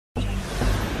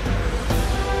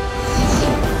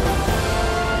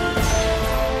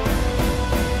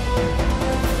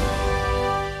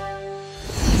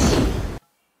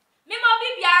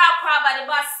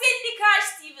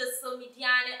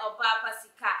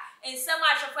in some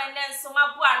much of and then some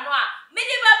aboa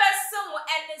midi baba some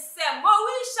and say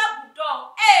Moesha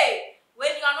Budon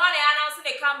when you are not announcing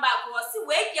they come back or see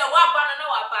wait your wabana no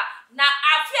waba na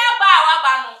afia ba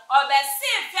wabano or the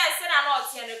same first and not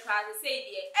in the class say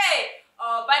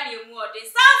or Bunny more the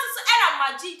sounds and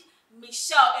Majid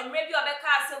Michel and maybe a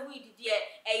better weed dear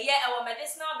a year our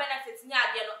medicinal benefits near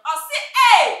the or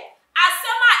say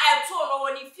asema eto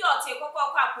when if you take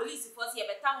police force here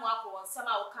better more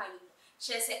summer kind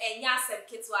she say enya asem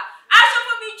ketwa asho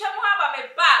for me twam ha ba me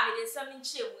ba me de sam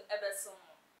nchemu ebeso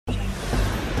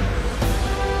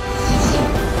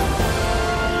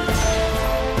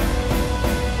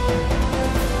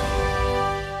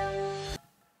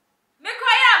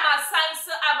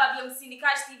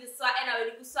Sinikash TV so ena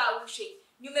we guso awuhwe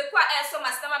nyumekwa eso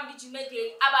mastama mbiji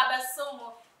mede ababeso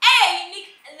mo unique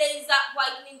laser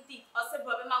whitening tip also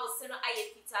problem I was saying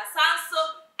ayefita sanso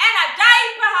ena dai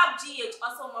perhaps GH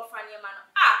also mo franye man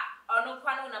ono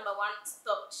kwano number 1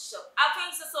 stop shop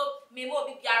afin so me mo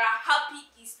bibiara happy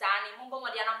Easter and mo mo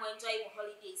dia na mo enjoy mo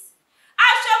holidays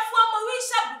ashafo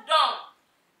Moesha Budon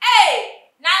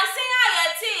now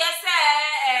say yes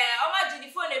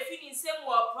Majid phone e fini same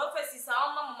wo prophecies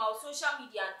mama social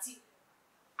media anti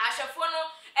ashafo no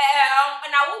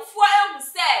na wofo ehu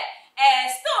say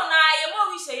still na ye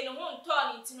Moesha you know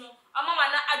turn into no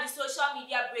mama na adi social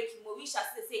media breaking Moesha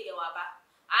say de waba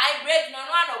I break no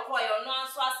akoyo no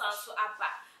anso asanso aba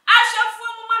ashafo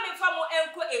mama me fa mo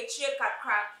enko echie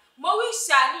kakra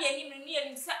Moesha ni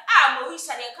enim say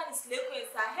Moesha de kan slay queen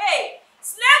hey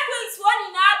slay queens one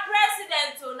in our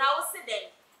president na wo se den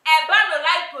no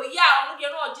like po ya onu de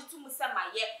no ojitu musema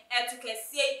ye to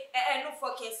kesie no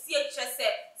for kesie chese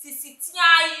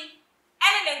sisitiai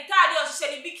ene ne ntade o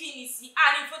hye ne bikini si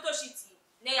ani photoshoot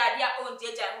na ya dia on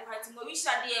deja ho kwati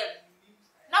Moesha de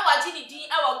na waji ni din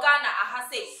e wo Ghana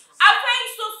ahase afen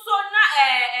so na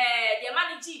de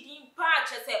manage din pa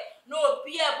chese no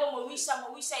obi e bo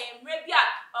Moesha ye mre bia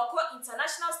okọ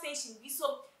international station bi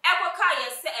so Ekwaka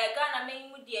yes Ghana men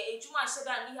mu de ejuma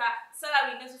hyeda ni ha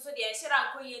salary ne so de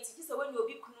hyera nkoye ti se wani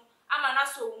obi kunu ama na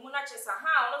so mu na chesa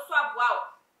ono so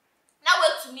aboa na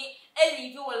wetumi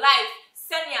live your life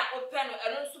senia open no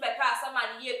eno so be ka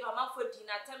asama ni ye pa mafodi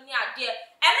na tam ni ade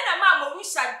ene na ma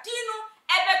Moesha dinu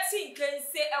ebeti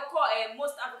nkense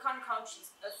most African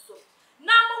countries so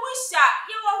na Moesha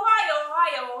ye wo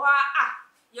hwa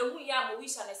ye hu ya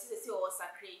Moesha na sise wo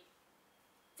sakre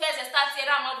first start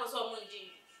here am no so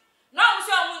munji no we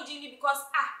say munji because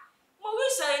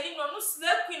Moesha ni no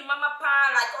slay queen mama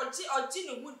pa like oji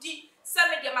ne hudi se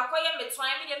me de makoye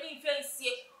metwan me de me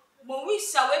mfensie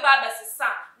Moesha we ba besesa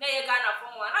na ye Ghana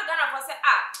for one na Ghana for say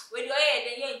we de oye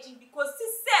de ye nji because she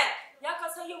said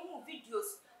yakasa ye hu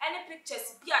videos any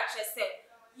pictures bi a trese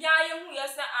ya ye hu ye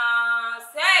say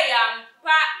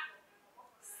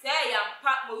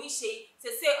yampa Moesha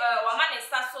say wa man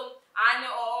saso and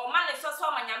o man saso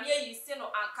amanyame yi se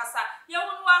no ankasa ye hu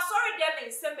no sorry dem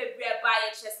nsem bebre ba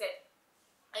ye trese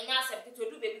anya asem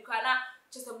ketodu bebi kwa na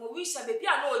chese Moesha bebi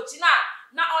a na ogina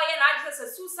na oye na ade se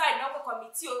suicide na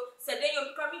committee o se den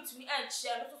yo coming to me and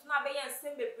share no to na be yen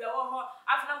nsem bebre wo ho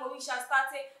after Moesha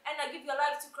started and give your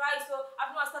life to Christ so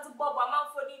after started bob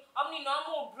amanfoni omni no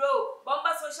mo bro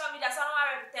bomba social media so no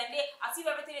pretend as if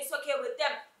everything is okay with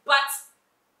them but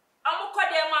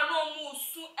amukode ma no mu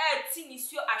su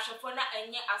tinisuo ahwefo na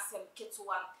enye asem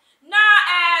ketwa na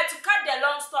to cut the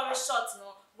long story short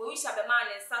no Moesha be man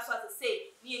and saso to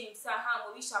say me enim sa ha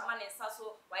Moesha man and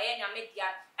saso waye nya media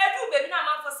edu bebi na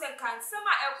man for say kan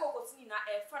sema ekokotini na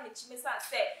fa ne chimesa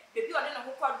say bebi ode na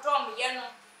hokọ drum ye no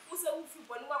use wu fi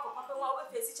boni wa papa wa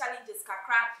face challenges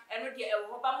kakra eno de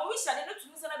ewo ba Moesha de no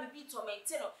tumi se na bebi torment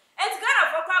no et Ghana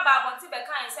for kwa ba bonte be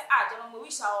kan say jama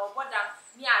Moesha o boda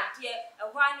ni ade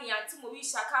eho ani anti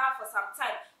Moesha ka for some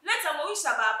time later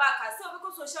Moesha ba ka say obi ko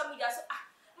social media so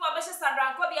no abeshe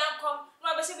Sandra nko bi ankom no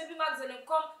abeshe baby magazine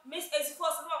nkom Miss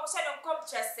 84 no abeshe nkom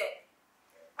chese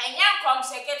enya nkom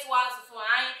sheket once so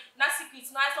na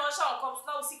secret na so sha nkom so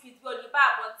na secret bi odi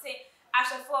ba bonte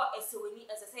ashefo eseweni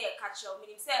esese ye catch you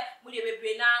meaning say mu de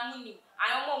bebre na munim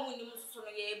ayomo munim so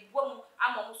no ye bom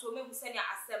amom so mehu se ne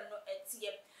asem no etie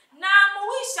na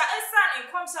Moesha esan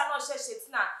nkom sha no sheshet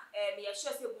na me ye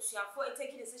sure say busuafo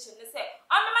take decision ne say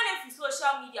on mama na fi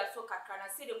social media so kakra na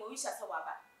say de Moesha se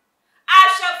waba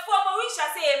ashefo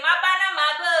Moesha say mabana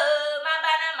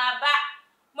maba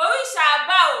Moesha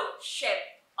ba she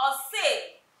or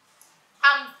say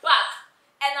I'm back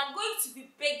and I'm going to be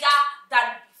bigger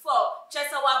than before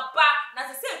chesa wa ba na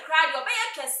say cry your be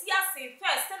kesia say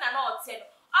first na not 10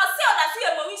 or say that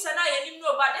say Moesha na ye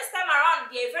no but this time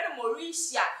around they friend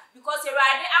Moesha because you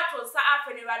ride out on sa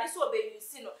afre ni ride so be you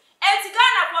see no and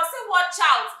Ghana for say what watch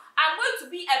out. I'm going to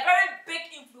be a very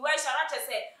big influencer. Not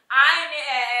just say I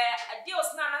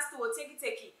deals na still take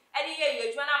it. Any year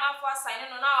you join am for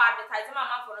signing on our advertisement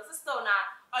am for sister na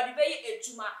or the bay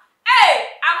ejuma.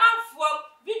 Hey, I'm for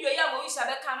video ya Moesha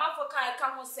be come for kan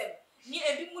ho sem. Ni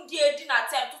ebi mu die di na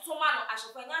tem toto ma no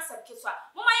ahwepanya asem keswa.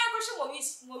 Mama ya go hwe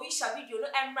Moesha video no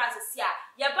embra sese a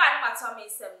ye ba na matam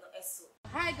ensem no eso.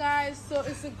 Hi guys, so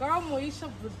it's a girl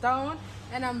Moesha Reverts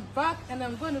and I'm back and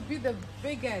I'm going to be the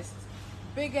biggest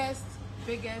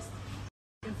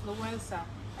influencer,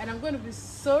 and I'm going to be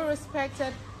so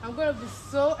respected. I'm going to be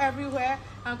so everywhere.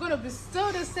 I'm going to be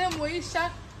still the same Moesha,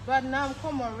 but now I'm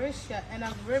called Moesha and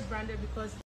I'm rebranded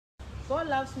because God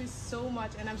loves me so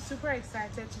much, and I'm super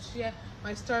excited to share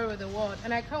my story with the world,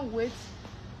 and I can't wait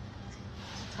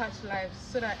to touch lives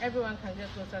so that everyone can get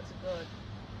closer to God.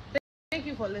 Thank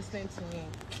you for listening to me.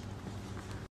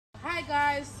 Hi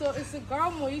guys, so it's a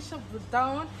girl Moesha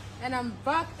Reverts and I'm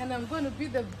back and I'm going to be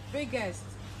the biggest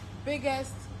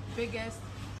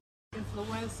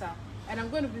influencer, and I'm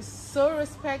going to be so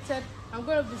respected. I'm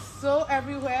going to be so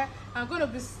everywhere. I'm going to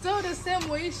be still the same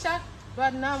Moesha,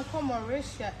 but now I'm called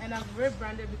Moesha and I'm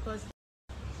rebranded because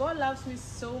God loves me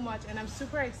so much, and I'm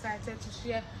super excited to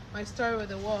share my story with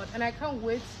the world, and I can't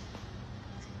wait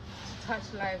to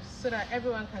touch lives so that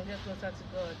everyone can get closer to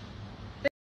God.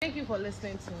 Thank you for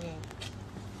listening to me.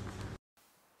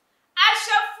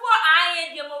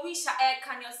 Moesha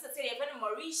can you say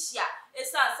Moesha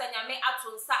is a nyame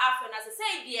atunsa afena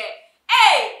say there.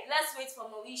 Hey, let's wait for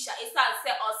Moesha. It's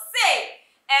say or say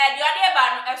the other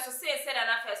ban as to say said an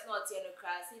first not in the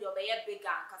class, it will be a big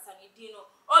gun, Casanidino,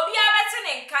 or be a better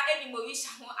than any Moesha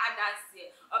who are dancing,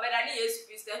 or better than yes,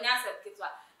 Christian Yasser Kitwa.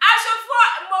 I shall for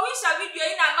Moesha video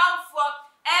in a month for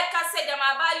Eka said that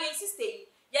my value insisting.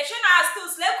 Yes, still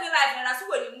sleeping life and as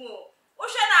well more.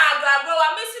 Oshana agro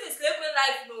am missing is sleeping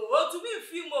life no o to be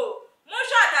few more.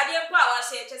 Moesha atade mpo a wa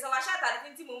share chese wa sha atade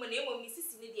tinti mo na emo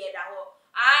misisi ni de da ho.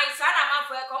 Ai sana man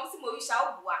for e come si Moesha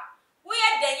oboa. Wo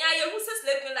ye danya ye hu se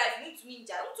sleeping life ntumi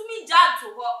nja nto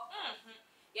ho.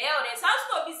 Ye ye o de sounds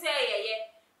no be say ye.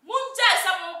 Munja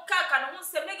se mo kaka no hu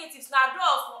se negatives na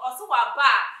draws no o se wa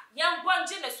ba. Ye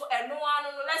mbonje ne so eno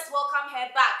anu no, let's welcome her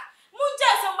back. Munja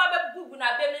se mo ba bugu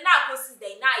na be me na akosi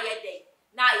den na ye den.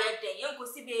 Na ye den yenko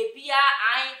si bebia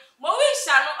ai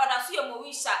Moesha no oda so ye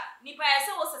Moesha nipa ye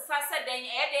se wo sesa se den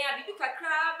ye den ya bibi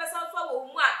kakra besa so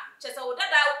wo mu a chese wo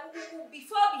dada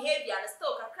before behavior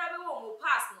still kakra be wo mu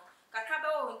pass no kakra be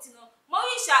wo nti no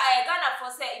Moesha Ghana for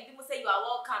say ibi mo say you are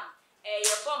welcome ye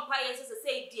bompa ye se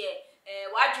say there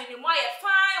wa dwene mo ye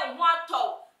fine ho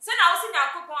atọ se na wo se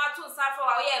Nyakopon ato nsa fa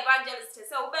wa ye evangelist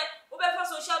chese wo be for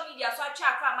social media so atwa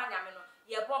akra amanyame no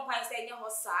ye bompa ye se nye ho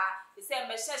saa say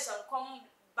me session come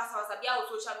basa bia on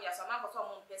social media so man for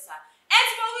some pesa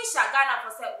Moesha Ghana for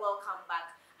say welcome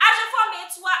back aje for me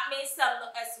to me sem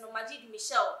no esno Majid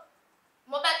Michel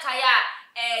mo be kaya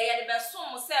ye de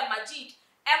besom say Majid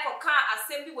ekoka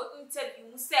asem bi wo interview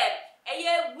mu say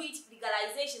eye weed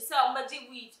legalization say o Majid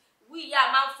weed we ya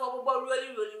man for bobo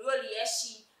rolly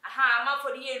eshi aha man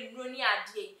for the enro ni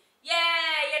ade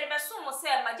ye de besom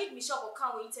say Majid Michel ko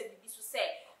kan we interview bi so say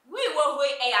we wo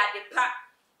hoi e ya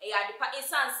de pa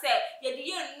esan say ye de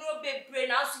ye nro bebre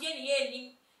na so ye ne ye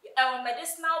ni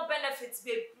medicinal benefits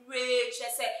bebre che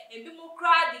say embi mo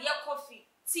kra de ye coffee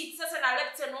tea say na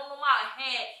leptin no ma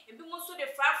embi mo so de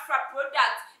fra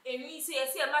product enwi say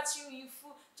ye match you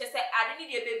fu che say ade ni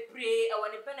de bebre e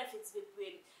won benefits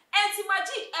bebre enti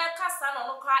Majid kasa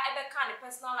no kra e be ka ne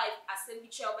personal life asem bi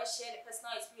che o be share the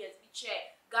personal experience bi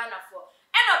che Ghana for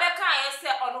eno be kan ye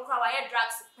say ono kwa wa ye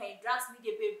drugs ni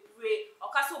de bebre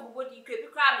okaso obubo di kre bi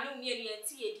kra me ni uni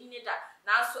enti ye di ne da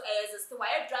na so exist wa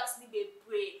ye drugs ni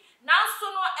bebre na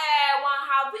so no one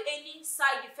have any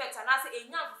side effect and as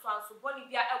enya so boni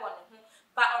bia e won ho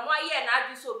ba ono aye na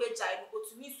adu so obejai no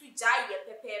otumi su jai ye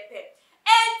pepepe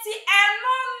enti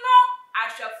eno no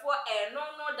ahwefo eno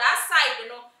no that side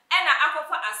no ena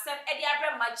akofa asem e de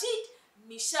abre Majid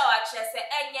Michel a chese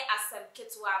enye asem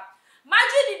ketwa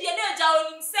Majid di na ja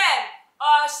onim say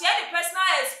or share the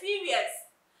personal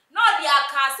experience no di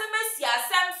aka asem asi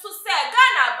asem so say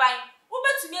Ghana ban wo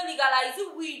betumi legalize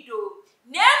weed o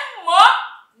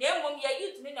nemo ye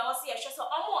youth ni na wo say ye hwe so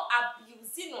omo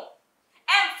abuse no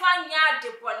emfa nya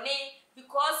de bone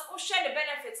because wo share the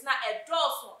benefits na e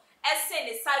dose ese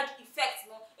the side effects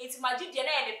no it Majid di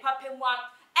na ye ne papemu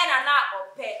ena na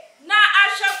ope na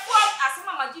ahwefo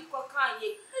asema Majid ko kan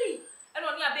ye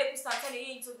eno ni abeku santane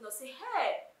ye into no say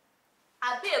hey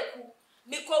abeku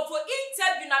me ko for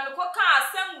interview na me ko kan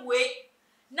asem we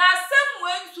na asem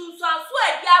we nsunsu aso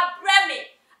adi abreme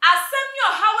asem ni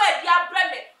ohawa adi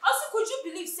abreme also could you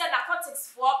believe say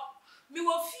narcotics for me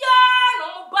wo fia no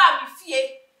mo ba me fie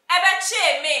ebe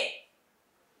che me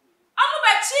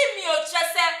Amubachi mi o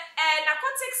chese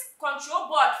narcotics control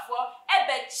board for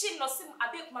ebechi no sim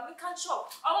abek ma me kan show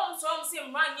omo so om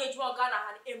sim ran ye ejuma Ghana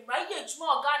ha emra ye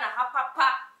ejuma Ghana ha papa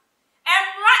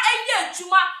emra eye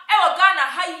ejuma e wo Ghana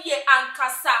ha ye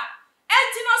ankasa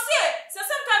enti no se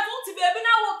sometimes wo ti baby na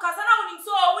wo kasa na wo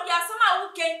so wo di asama wo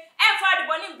ken e fa de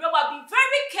boni brother be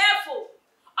very careful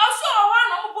also o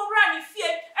no mo bobra ni fie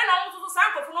e na mo so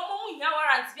sankofo no mo mu hia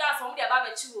warrant bi aso mo de ba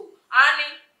bechi wo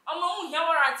ani omo mu hia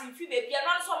warrant mfi baby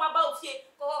no so ma ba ofie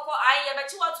kokoko aye be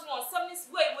chi watu no some this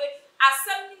way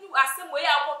asem we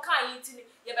akoka yitini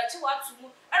ye be chi watu mu e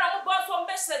no mo bo so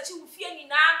mbe search ofie ni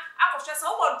na akohwe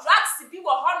so wo drugs bi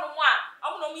wo hono mu a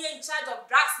omo no mu ye in charge of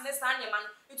drugs ne san ye man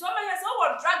it omo ye so wo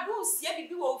drug bi usie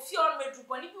bi wo ofie on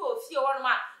medruboni bi wo ofie hono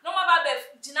ma no ma ba be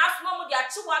gina so no mo de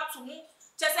achi watu mu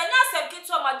chesenya asem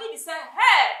keto ma di say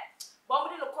hey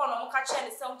bombi no kono mo ka che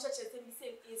ne se mo cheche se mi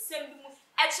se sem bi mu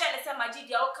e che ne se Majid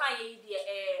ya o kan ye de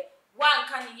wan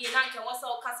kan ye na nke wo se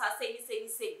o kasa sei e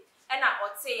na o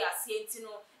te ase enti no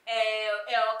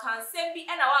o kan sem bi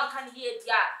e na wan kan ye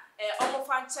de a o mo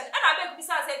fan che e na be ku bi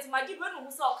sa se ti Majid we no hu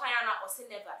se o kan ya na o se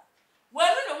never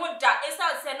wenu ne ho da e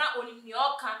sa se na oni mi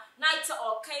o kan na ite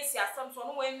o kan si asem so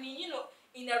no we mi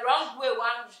in a wrong way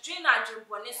one dream na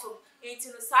dreambone so enti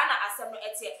no sa na asem no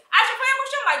ete ahwefa ya ko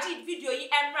Majid video yi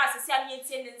emra se sia mi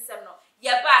enti ne nsem no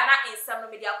ye ba na nsem no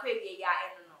me dia kwa ewie ya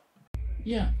eno no.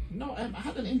 Yeah, no, I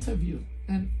had an interview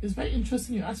and it's very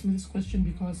interesting you asked me this question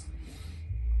because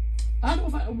I had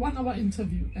over a 1 hour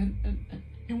interview and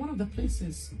in one of the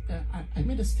places I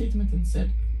made a statement and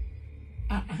said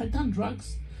I had done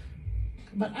drugs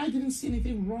but I didn't see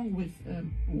anything wrong with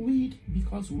weed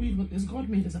because weed is God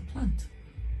made as a plant.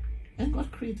 And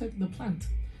God created the plant.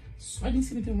 So I didn't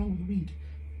see anything wrong with weed.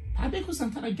 Abeku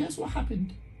Santana, guess what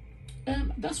happened?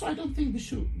 That's why I don't think we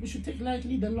should take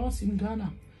lightly the loss in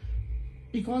Ghana.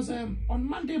 Because on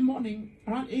Monday morning,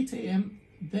 around 8 a.m.,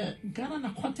 the Ghana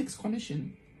Narcotics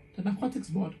Commission, the Narcotics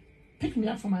Board, picked me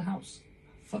up from my house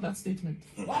for that statement.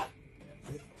 What?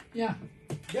 Yeah.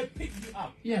 They picked you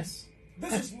up? Yes.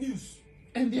 This is news.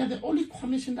 And they are the only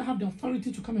commission that have the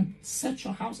authority to come and search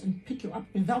your house and pick you up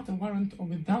without a warrant or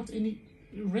without any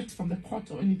writ from the court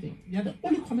or anything. They are the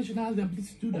only commission that has the ability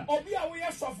to do that.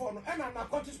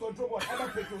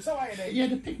 Yeah,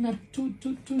 they picked me up to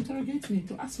interrogate me,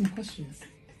 to ask me questions.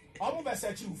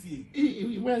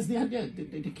 Whereas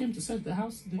they came to search the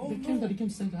house. They came to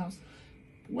search the house.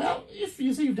 Well, if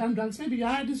you say you've done drugs, maybe you're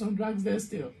hiding some drugs there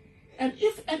still. And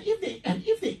if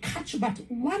they catch but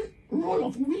one roll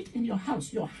of weed in your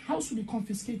house will be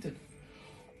confiscated.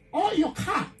 Or your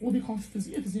car will be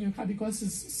confiscated if it's in your car because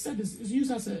it's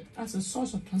used as a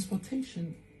source of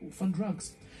transportation for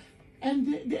drugs. And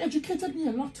they educated me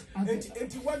a lot. Oh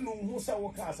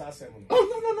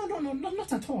no,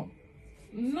 not at all.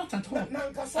 Not at all.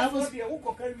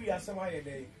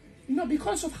 No,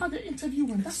 because of how the interview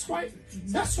went. That's why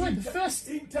the first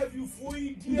interview for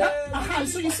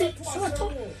so you see,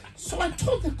 so I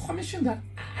told the commission that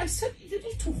I said you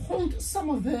need to hold some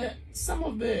of the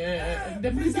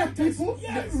media people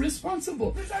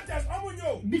responsible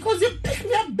because they picked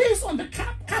me up based on the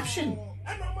caption.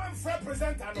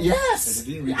 Yes,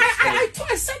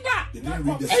 I said that. They didn't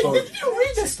read the story. Did you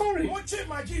read the story?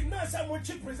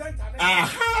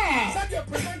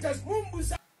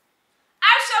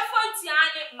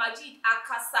 Majid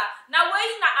akasa na we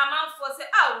na amanfo se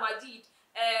Majid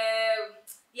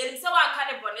yelim se wan ka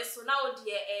ne bone so na wo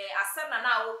de asem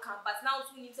na wo kan but na wo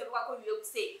tun nim se be kwa wie ku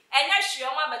se enya hwe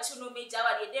o ma ba chi no meja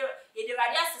wa de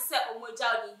rade asese o moja o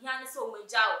de hia ne se o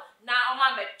moja o na o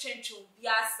ma me twentwum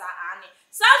biasa ane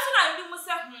so na ndi mu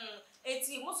se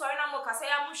eti mu so na mo kasa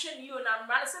ya mu hwe ni yo na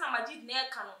mra ne se na Majid na e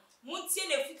ka no muntie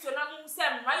na fito na mu se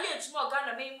mra ye ejuma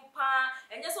Ghana me mu pa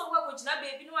enye so wo ko gina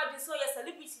baby no wade so ye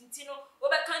celebrity ntino wo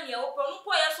be kan ye wo po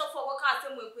mpo ye so fo wo ka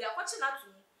asem enku ya kwachi na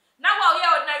tu na wa ye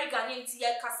ordinary Ghanaian ti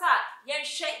ye kasa ye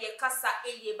hwe ye kasa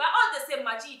eye ba all the same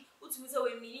Majid utumi se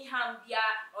we mini ham bia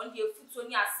on the fito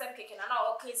ni asem keke na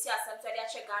wo ka si asem so de a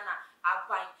Ghana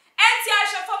aban enti a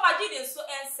hwe for Majid so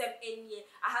ensem enye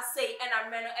aha sei ena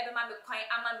mre no ebe ma me kwan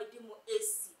ama me di mu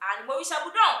esi and Moesha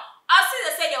budon I see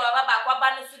they say they were back no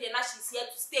so the she's here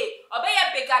to stay. Obey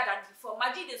bigger than before.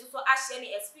 Majid is also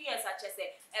any experience such as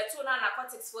a tuna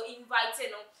narcotics for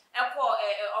inviting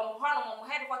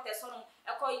headquarters on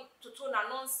to tuna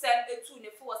non send a tune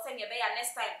for send your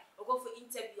next time or go for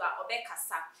interview or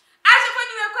kasa. As when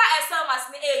you require a sum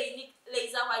as unique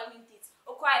laser whitening teeth.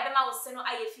 Okwa Bema was seno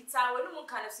aye fita when you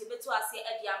can see beto as a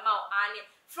amount and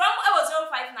from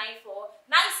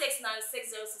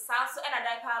 0594-969606 so and a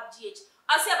diaper GH.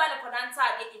 Also about the Podanta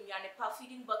in your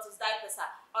feeding bottles diapers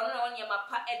on your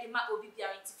pa edema obibia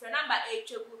for number 8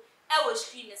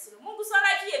 screen Mungu so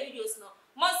like your videos no.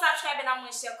 More subscribe and I'm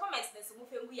share comments and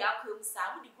move we are cool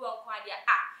sa who go on quadia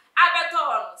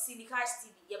Abeto Syndicash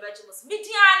TV Yabajumus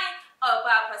Midiani or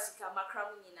Pasika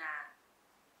Macramina.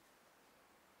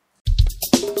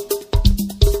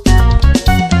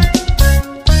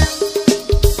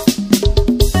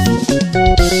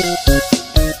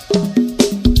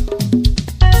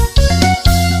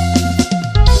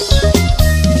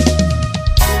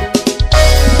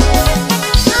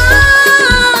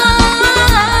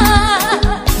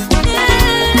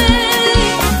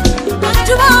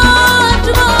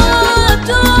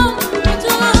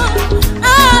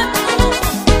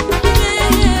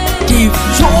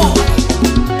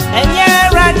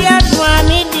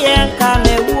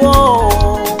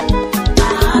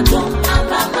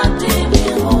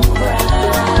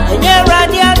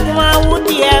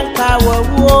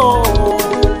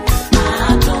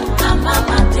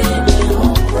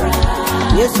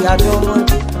 Yes, you are doing.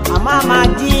 Mama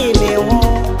did me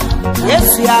home.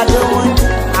 Yes, you are doing.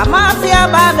 I'm a fear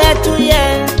baby to ye.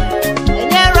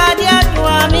 And you're ready to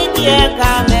me, dear,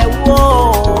 come and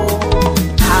whoa.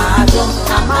 I don't.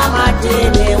 Mama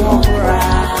did me home.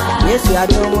 Yes, you are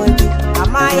doing.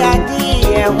 I'm a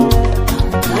dear home.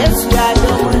 Yes, you are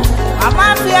doing. I'm a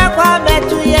fear baby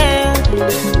to ye.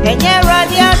 And you're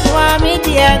ready to me,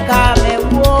 dear, come and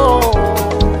whoa.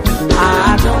 I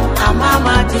don't.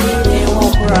 Mama did me home.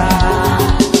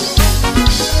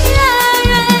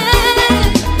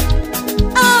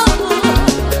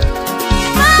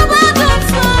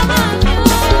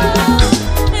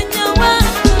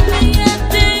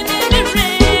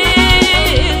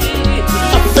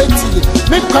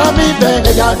 Kami be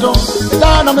ya don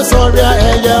da na me sorry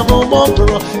ya mo bro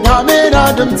ya me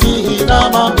na dum ti na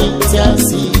ma mi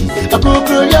tiansi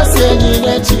akukuru ya se ni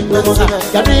na chi mo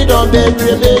ya bi don be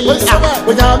bre be ya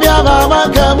wo ya mi aba ma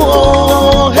ka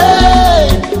mo hey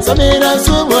so me na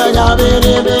su mo ya be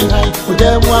be hai wo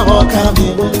de mo ho ka mi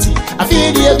mo ti afi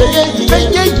di be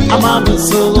yi ama mi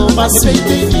so ma se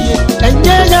di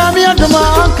enye ya mi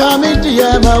aduma ka mi di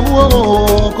ya ma wo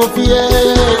ko fi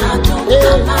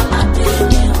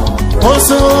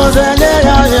also,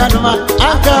 Zanera,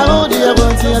 Anka, dear,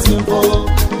 won't you simple?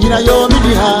 You know, you're me,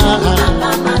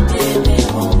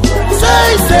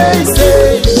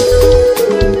 say.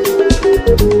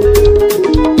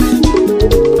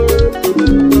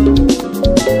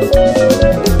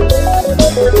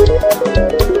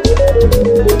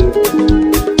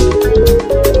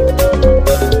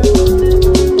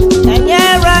 And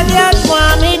you're ready for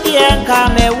me, dear,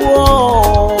 come and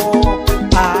walk.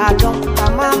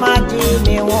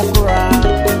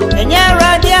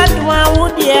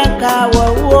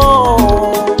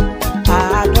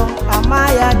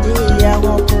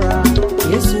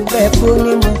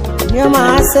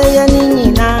 Yama say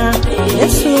nina,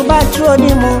 Yesu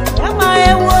batronimo, Yama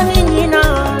ewoni nina,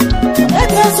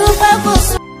 Yesu pekos.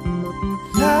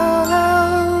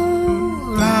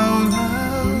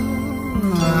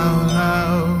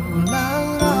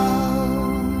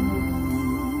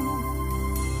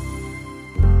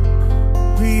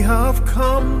 We have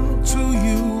come to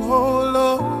you, oh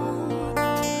Lord,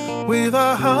 with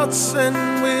our hearts and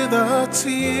with our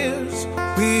tears.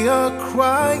 We are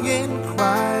crying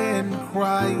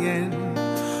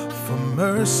for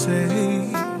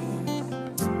mercy.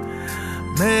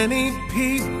 Many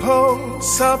people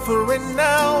suffering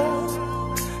now,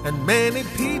 and many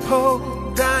people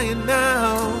dying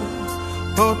now,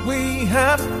 but we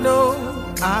have no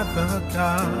other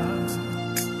God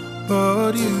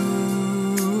but you.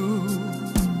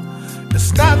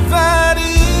 It's not that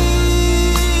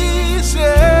easy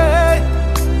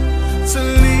to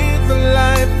live a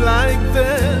life like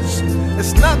this.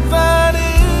 It's not that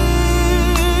easy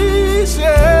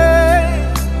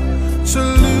to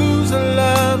lose a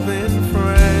loving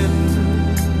friend.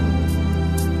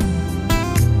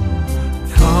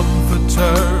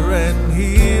 Comforter and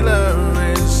healer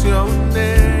is your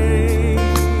name.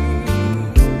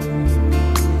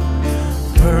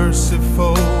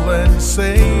 Merciful and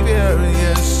Savior,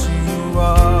 yes you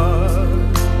are.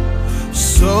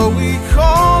 So we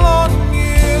call on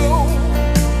you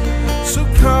to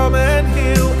come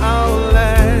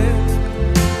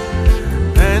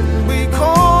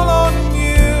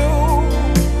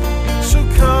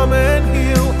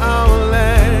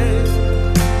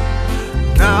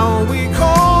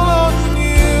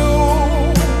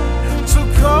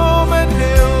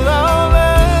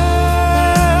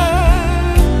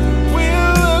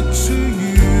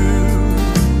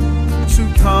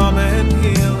come and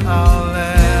hear.